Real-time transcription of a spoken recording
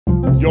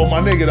Yo, my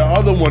nigga, the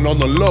other one on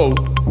the low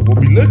will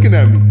be looking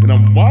at me, and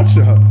I'm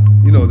watching her.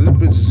 You know, this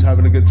bitch is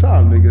having a good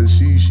time, nigga.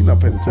 She not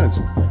paying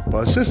attention. But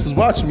her sister's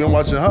watching me, I'm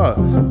watching her.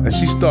 And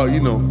she start, you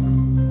know,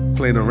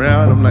 playing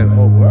around. I'm like,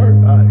 oh,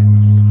 word? All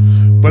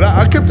right. But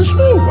I kept it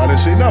smooth. I didn't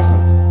say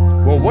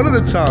nothing. Well, one of the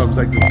times,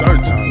 like the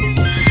third time,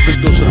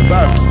 bitch goes to the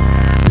bathroom.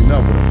 You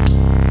know,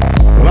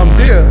 when I'm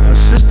there, her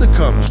sister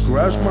comes,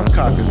 grabs my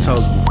cock, and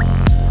tells me,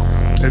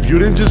 if you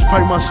didn't just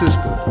pipe my sister,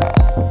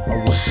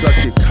 I will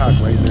suck your cock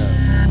right now.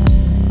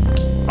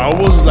 I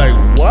was like,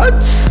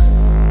 what?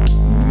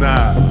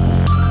 Nah.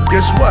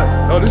 Guess what?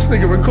 Oh, this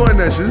nigga recording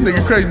that shit. This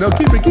nigga crazy. No,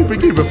 keep it,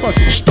 fuck it.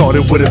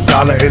 Started with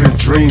 $1 and a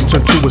dream,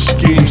 turned to a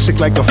scheme. Sick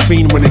like a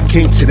fiend when it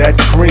came to that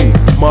cream.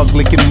 Mug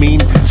licking mean,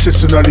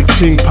 since an early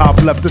teen,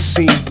 Pop left the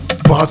scene.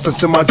 But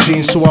hustlers in my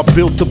jeans, so I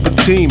built up a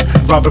team.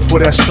 Robbing for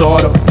that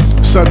startup.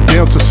 Sun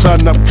down to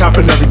sun up,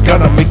 copping every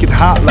gun. I make it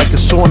hot like a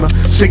sauna.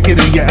 Sicker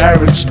than your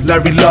average.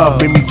 Larry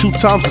Love made me 2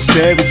 times a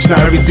savage. Now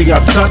everything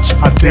I touch,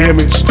 I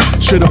damage.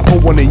 Should've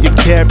put one in your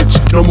cabbage.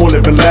 No more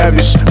living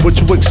lavish.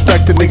 What you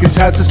expect, the niggas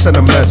had to send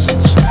a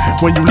message.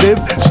 When you live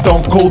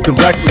stone cold and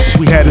reckless,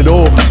 we had it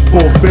all.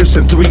 4/5s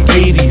and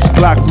 380s.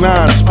 Glock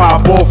 9s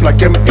pop off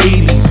like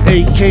M80s.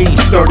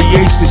 AKs,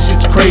 38s, this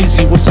shit's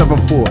crazy. What's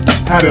 7-4?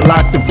 Had it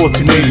locked in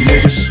 1480,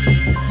 niggas.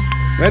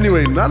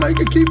 Anyway, nah, you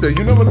can keep that.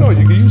 You never know.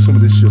 You can use some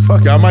of this shit.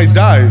 Fuck it. I might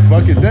die.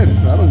 Fuck it then.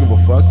 I don't give a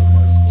fuck.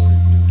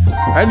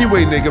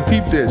 Anyway, nigga,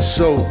 peep this.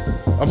 So,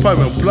 I'm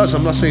probably, plus,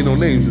 I'm not saying no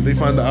names. If they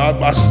find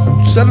out, I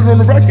said it on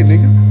the record,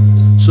 nigga.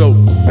 So,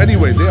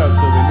 anyway, they are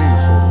their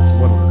names. So,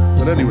 whatever.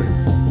 But anyway.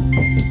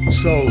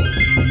 So,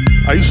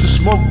 I used to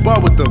smoke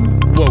bud with them.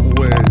 Well,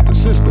 with the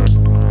sister.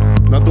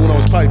 Not the one I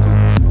was piping.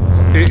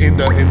 In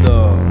the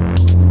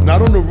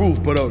not on the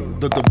roof, but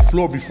the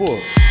floor before.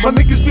 My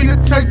niggas be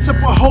the type to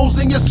put holes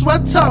in your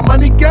sweater.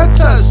 Money gets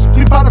us.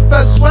 Peep out the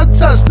fast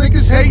sweaters.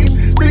 Niggas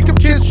hating. Think of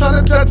kids trying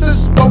to dance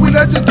us. But we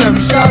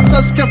legendary. Shots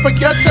us can't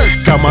forget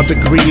us. Got my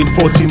degree in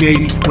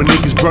 1480. When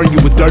niggas burn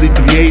you with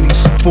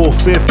 3380s.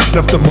 4/5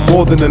 left them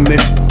more than a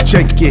nip.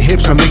 Check your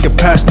hips. A nigga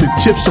pass the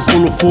chips. A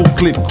full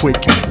click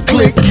quick.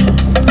 Click.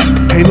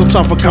 Ain't no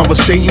time for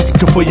conversating. You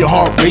can feel your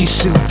heart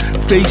racing.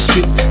 Face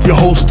it. Your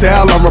whole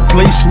style I'm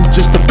replacing.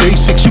 Just the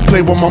basics. You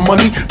play with my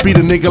money. Beat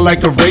a nigga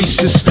like a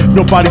racist.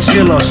 Nobody's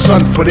iller,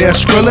 son, for their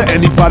skrilla.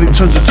 Anybody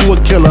turns into a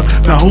killer.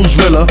 Now who's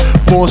realer?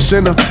 Born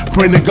sinner,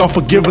 pray to God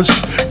forgive us.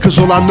 Cause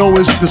all I know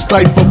is this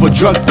life of a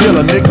drug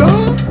dealer, nigga.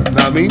 Know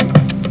what I mean?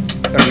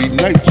 Every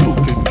night too,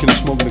 can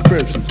smoke in the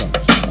crib sometimes.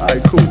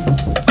 Alright, cool.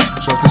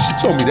 So after she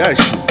told me that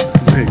shit,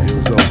 nigga, it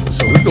was over.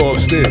 So we go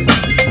upstairs.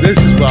 This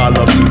is why I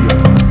love New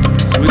York.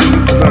 So we didn't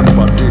need to learn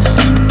about this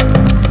shit.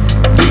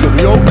 Nigga,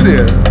 we over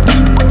there.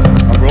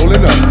 I'm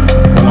rolling up.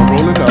 While I'm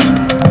rolling up,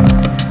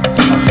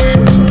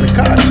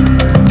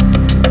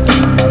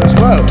 as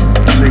well,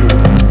 nigga.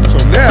 So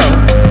now,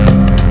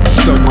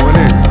 she started going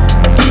in.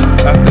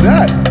 After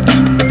that,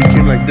 it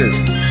became like this.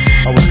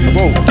 I would sleep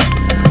over.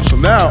 So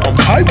now I'm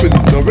piping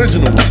the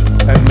original one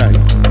at night.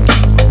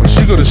 When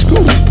she go to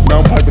school, now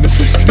I'm piping the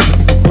sister.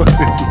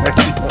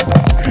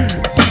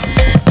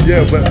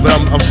 Yeah, but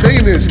I'm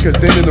saying this because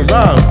then in the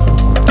rhyme,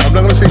 I'm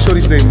not gonna say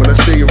Shorty's name, but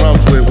let's say your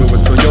rhymes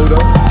with Toyota.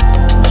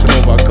 You should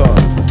know about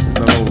cars.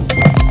 And I won't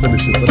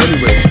finish it. But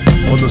anyway,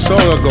 on the song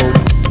I go,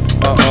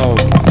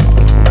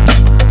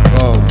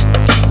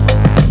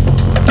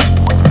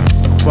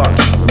 fuck,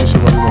 let me see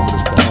if I remember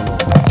this part.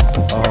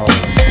 Hold on.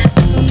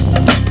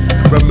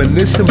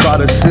 Reminiscing by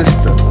the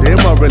sister, damn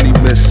I really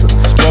miss her.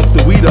 Smoke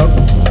the weed up,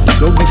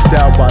 don't be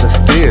styled by the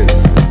stairs.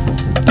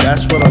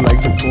 That's what I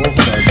like to call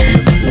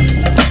family.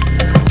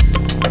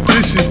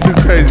 This is too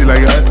crazy,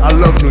 like I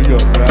love New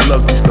York, man. I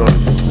love these stories.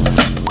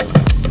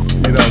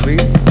 You know what I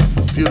mean?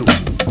 Beautiful.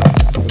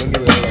 But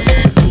anyway,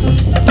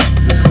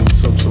 just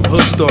some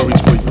hood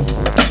stories for you.